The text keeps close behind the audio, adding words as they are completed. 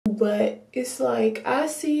but it's like I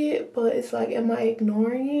see it, but it's like, am I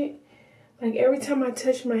ignoring it? Like every time I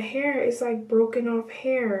touch my hair, it's like broken off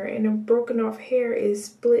hair, and the broken off hair is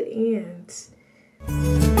split ends.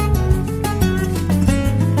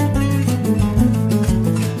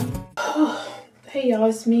 Hey y'all,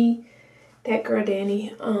 it's me, that girl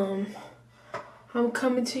Danny. I'm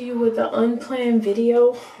coming to you with an unplanned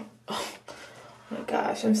video. Oh my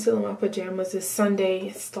gosh, I'm still in my pajamas. It's Sunday.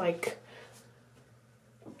 It's like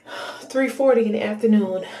 3:40 in the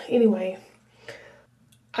afternoon. Anyway,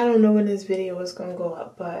 I don't know when this video is gonna go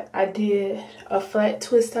up, but I did a flat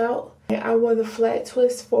twist out. I wore the flat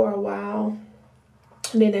twist for a while,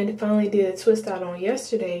 and then I finally did a twist out on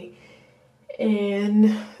yesterday.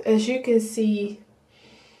 And as you can see,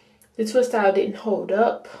 the twist out didn't hold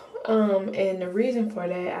up. And the reason for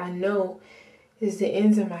that, I know, is the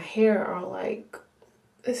ends of my hair are like,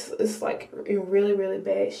 it's like in really, really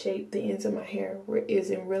bad shape. The ends of my hair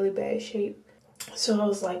is in really bad shape. So I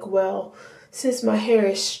was like, well, since my hair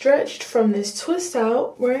is stretched from this twist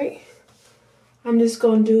out, right, I'm just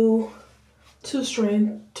gonna do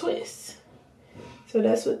 2-strand twists. So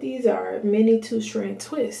that's what these are, mini 2-strand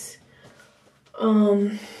twists.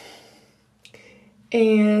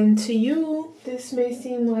 And to you, this may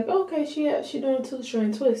seem like, okay, she doing a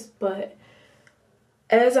 2-strand twist, but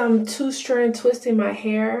as I'm 2-strand twisting my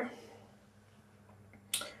hair,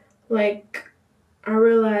 like, I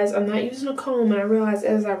realized I'm not using a comb, and I realized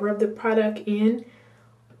as I rub the product in,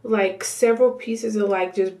 like several pieces of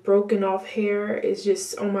like just broken off hair is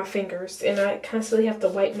just on my fingers, and I constantly have to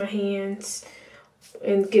wipe my hands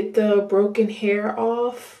and get the broken hair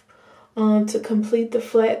off to complete the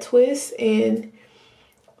flat twist. And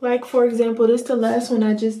like, for example, this is the last one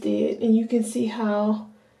I just did, and you can see how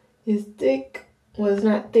it's thick. Well, it's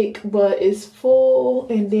not thick, but it's full,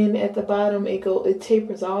 and then at the bottom it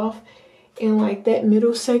tapers off. And like that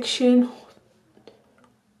middle section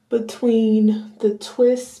between the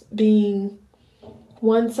twist being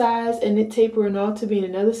one size and it tapering off to being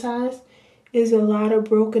another size is a lot of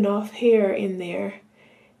broken off hair in there.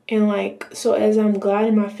 And like, so as I'm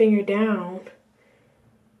gliding my finger down,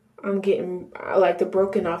 I'm getting like the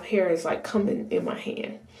broken off hair is like coming in my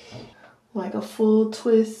hand. Like a full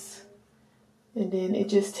twist, and then it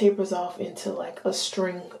just tapers off into like a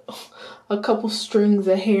string, a couple strings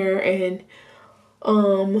of hair. And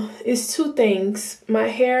it's two things. My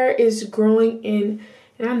hair is growing in,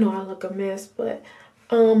 and I know I look a mess, but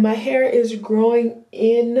my hair is growing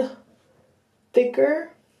in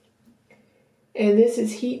thicker, and this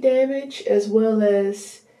is heat damage, as well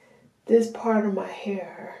as this part of my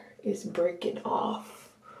hair is breaking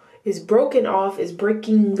off. It's broken off, it's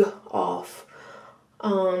breaking off.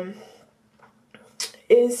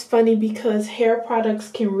 It's funny because hair products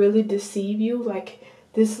can really deceive you. Like,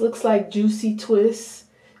 this looks like juicy twists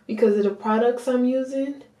because of the products I'm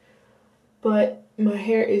using, but my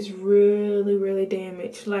hair is really, really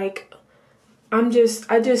damaged. Like, you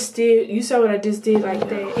saw what I just did like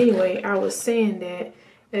that. Anyway, I was saying that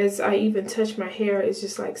as I even touch my hair, it's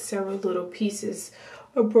just like several little pieces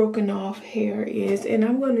of broken off hair is. And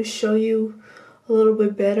I'm going to show you a little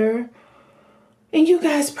bit better. And you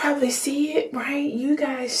guys probably see it, right? You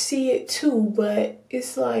guys see it too, but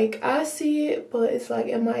it's like, I see it, but it's like,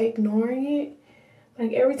 am I ignoring it?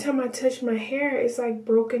 Like every time I touch my hair, it's like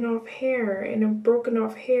broken off hair, and the broken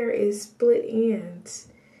off hair is split ends.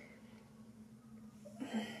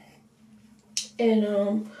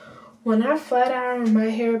 And when I flat ironed my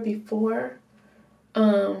hair before,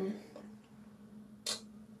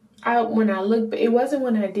 it wasn't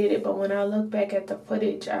when I did it, but when I look back at the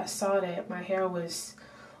footage, I saw that my hair was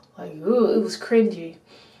like, ooh, it was cringy.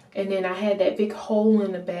 And then I had that big hole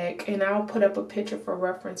in the back, and I'll put up a picture for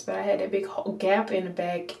reference, but I had that big gap in the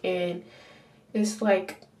back, and it's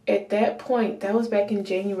like, at that point, that was back in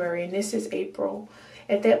January, and this is April.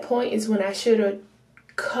 At that point is when I should have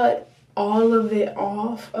cut all of it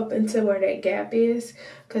off up until where that gap is,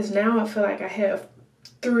 because now I feel like I have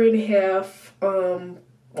 3.5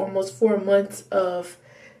 almost 4 months of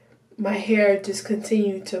my hair just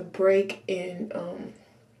continue to break, and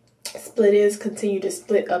split ends continue to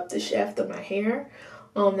split up the shaft of my hair.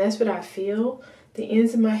 That's what I feel. The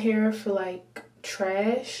ends of my hair feel like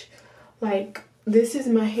trash. Like, this is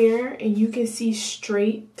my hair and you can see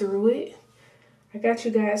straight through it. I got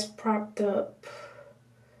you guys propped up,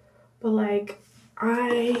 but like,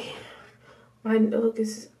 look,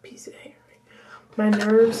 it's a piece of hair. My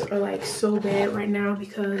nerves are like so bad right now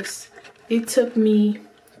because it took me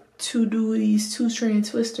to do these 2-strand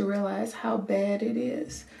twists to realize how bad it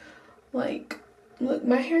is. Like, look,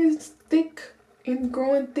 my hair is thick and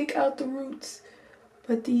growing thick out the roots,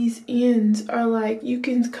 but these ends are like, you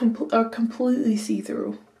can are completely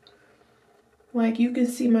see-through. Like, you can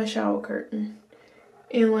see my shower curtain.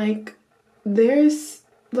 And like, there's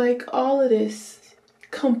like all of this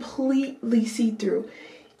completely see-through.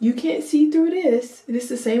 You can't see through this. It's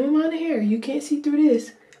the same amount of hair. You can't see through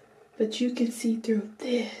this, but you can see through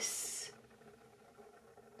this.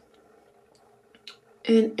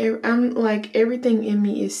 And I'm like, everything in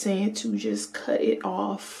me is saying to just cut it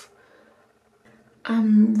off.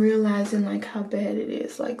 I'm realizing like how bad it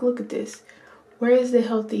is. Like, look at this. Where is the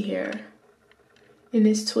healthy hair in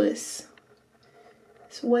this twist?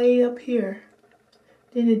 It's way up here.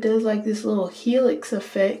 Then it does like this little helix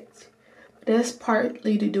effect. That's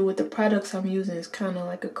partly to do with the products I'm using. It's kind of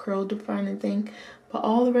like a curl defining thing. But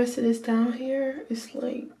all the rest of this down here is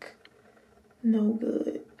like no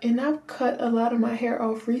good. And I've cut a lot of my hair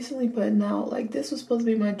off recently, but now like this was supposed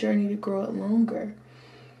to be my journey to grow it longer.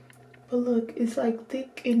 But look, it's like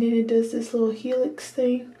thick, and then it does this little helix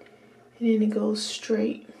thing, and then it goes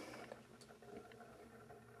straight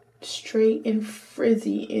and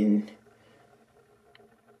frizzy, and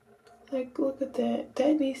like, look at that.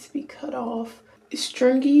 That needs to be cut off.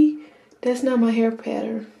 Stringy, that's not my hair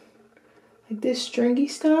pattern. Like this stringy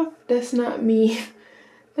stuff, that's not me.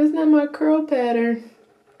 That's not my curl pattern.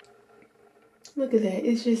 Look at that,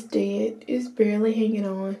 it's just dead. It's barely hanging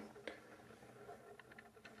on.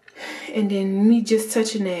 And then me just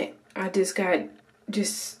touching that, I just got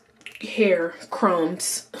hair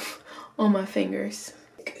crumbs on my fingers.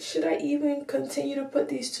 Should I even continue to put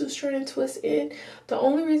these 2-strand twists in? The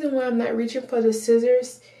only reason why I'm not reaching for the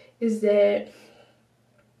scissors is that,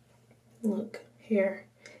 look, here.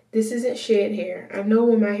 This isn't shed hair. I know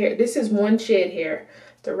when my hair, this is one shed hair.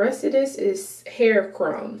 The rest of this is hair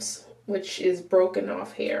crumbs, which is broken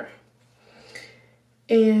off hair.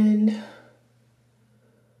 And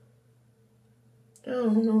I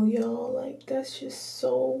don't know, y'all, like, that's just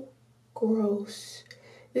so gross.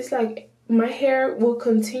 It's like my hair will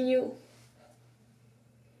continue.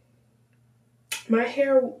 My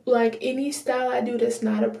hair, like any style I do that's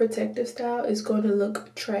not a protective style, is going to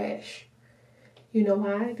look trash. You know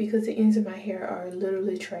why? Because the ends of my hair are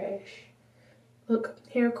literally trash. Look,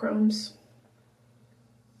 hair crumbs.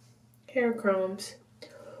 Hair crumbs.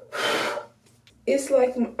 It's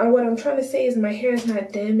like, what I'm trying to say is my hair is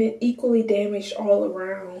not equally damaged all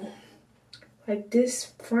around. Like,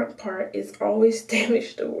 this front part is always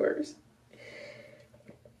damaged the worst.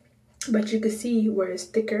 But you can see where it's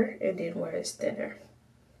thicker and then where it's thinner.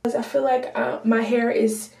 I feel like my hair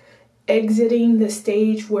is exiting the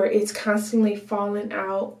stage where it's constantly falling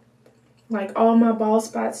out. Like, all my bald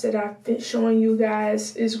spots that I've been showing you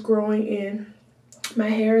guys is growing in. My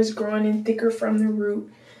hair is growing in thicker from the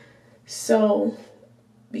root. So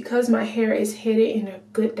because my hair is headed in a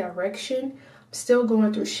good direction, I'm still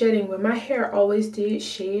going through shedding. But my hair always did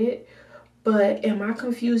shed. But am I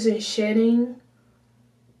confusing shedding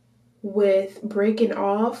with breaking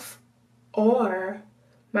off? Or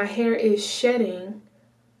my hair is shedding,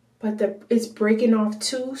 but it's breaking off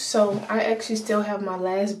too? So I actually still have my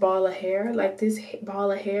last ball of hair. Like, this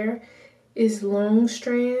ball of hair is long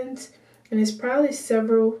strands, and it's probably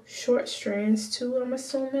several short strands too, I'm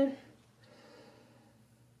assuming.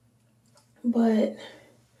 But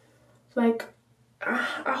like,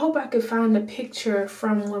 I hope I could find a picture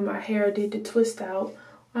from when my hair did the twist out.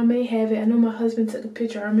 I may have it. I know my husband took a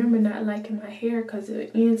picture. I remember not liking my hair because the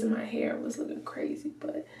ends of my hair was looking crazy.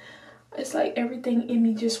 But it's like everything in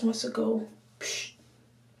me just wants to go psh.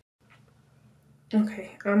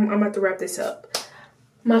 Okay, I'm about to wrap this up.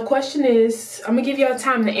 My question is, I'm going to give y'all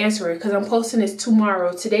time to answer it because I'm posting this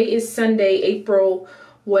tomorrow. Today is Sunday, April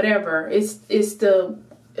whatever. It's the,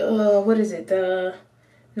 what is it, the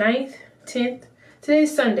 9th, 10th? Today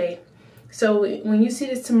is Sunday. So when you see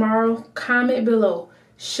this tomorrow, comment below.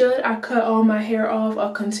 Should I cut all my hair off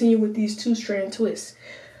or continue with these 2-strand twists?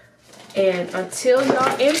 And until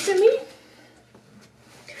y'all answer me,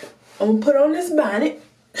 I'm gonna put on this bonnet.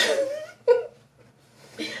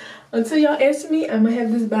 Until y'all answer me, I'm gonna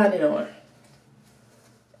have this bonnet on.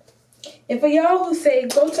 And for y'all who say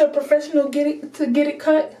go to a professional to get it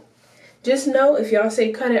cut, just know if y'all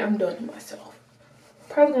say cut it, I'm doing it myself.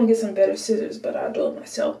 Probably gonna get some better scissors, but I'll do it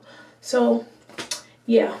myself. So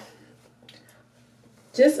yeah.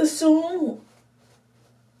 Just assume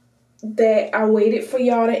that I waited for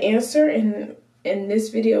y'all to answer, and this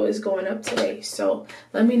video is going up today. So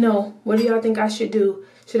let me know, what do y'all think I should do?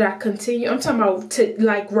 Should I continue? I'm talking about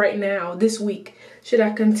like right now, this week. Should I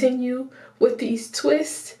continue with these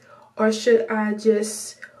twists, or should I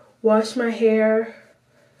just wash my hair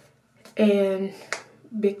and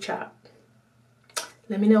big chop?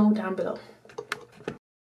 Let me know down below.